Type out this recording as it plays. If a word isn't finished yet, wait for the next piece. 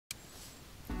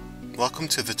Welcome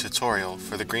to the tutorial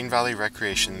for the Green Valley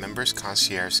Recreation Members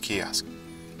Concierge Kiosk.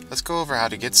 Let's go over how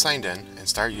to get signed in and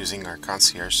start using our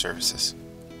concierge services.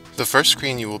 The first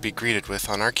screen you will be greeted with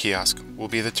on our kiosk will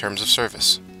be the Terms of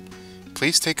Service.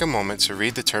 Please take a moment to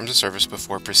read the Terms of Service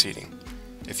before proceeding.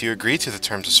 If you agree to the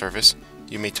Terms of Service,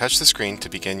 you may touch the screen to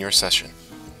begin your session.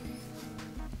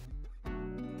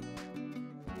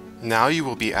 Now you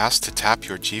will be asked to tap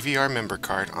your GVR member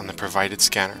card on the provided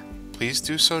scanner. Please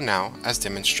do so now as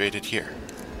demonstrated here.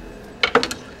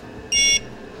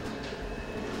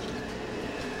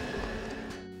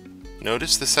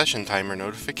 Notice the session timer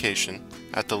notification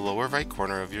at the lower right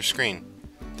corner of your screen.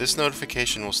 This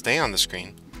notification will stay on the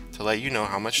screen to let you know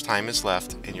how much time is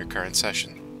left in your current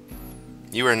session.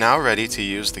 You are now ready to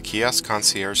use the Kiosk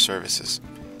Concierge services.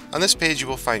 On this page you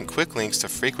will find quick links to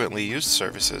frequently used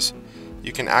services.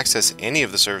 You can access any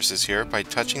of the services here by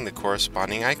touching the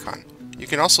corresponding icon. You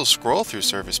can also scroll through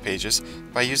service pages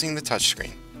by using the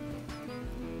touchscreen.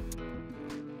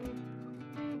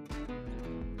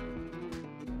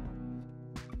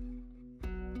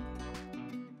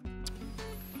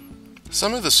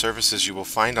 Some of the services you will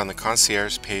find on the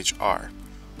Concierge page are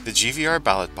the GVR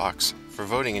ballot box for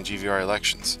voting in GVR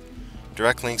elections,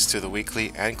 direct links to the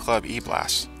weekly and club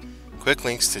e-blasts, quick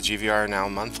links to GVR Now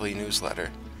monthly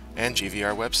newsletter and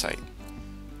GVR website,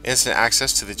 instant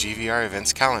access to the GVR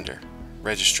events calendar,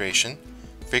 registration,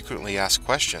 frequently asked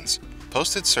questions,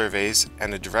 posted surveys,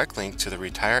 and a direct link to the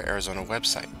Retire Arizona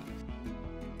website.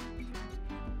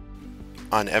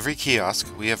 On every kiosk,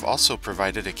 we have also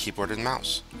provided a keyboard and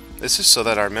mouse. This is so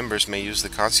that our members may use the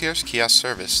Concierge Kiosk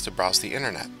service to browse the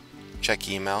internet, check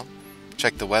email,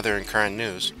 check the weather and current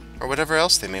news, or whatever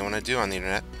else they may want to do on the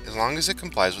internet, as long as it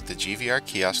complies with the GVR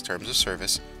Kiosk Terms of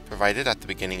Service provided at the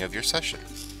beginning of your session.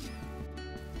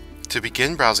 To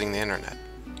begin browsing the internet,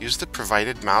 use the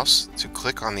provided mouse to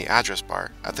click on the address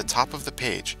bar at the top of the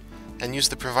page and use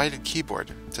the provided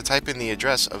keyboard to type in the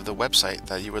address of the website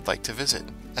that you would like to visit,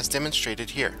 as demonstrated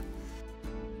here.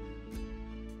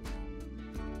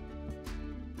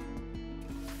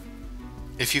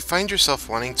 If you find yourself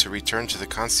wanting to return to the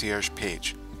Concierge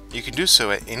page, you can do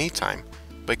so at any time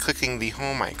by clicking the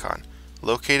Home icon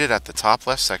located at the top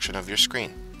left section of your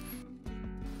screen.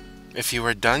 If you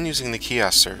are done using the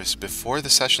kiosk service before the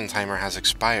session timer has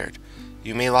expired,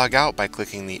 you may log out by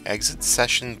clicking the Exit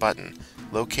Session button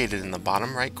located in the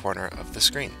bottom right corner of the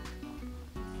screen.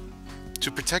 To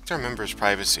protect our members'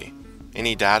 privacy,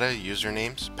 any data,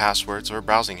 usernames, passwords, or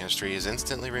browsing history is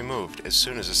instantly removed as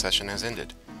soon as the session has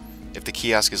ended. If the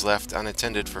kiosk is left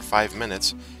unattended for 5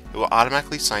 minutes, it will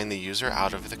automatically sign the user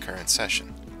out of the current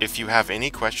session. If you have any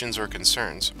questions or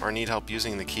concerns, or need help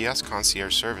using the Kiosk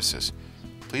Concierge services,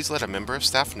 please let a member of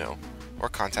staff know or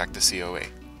contact the COA.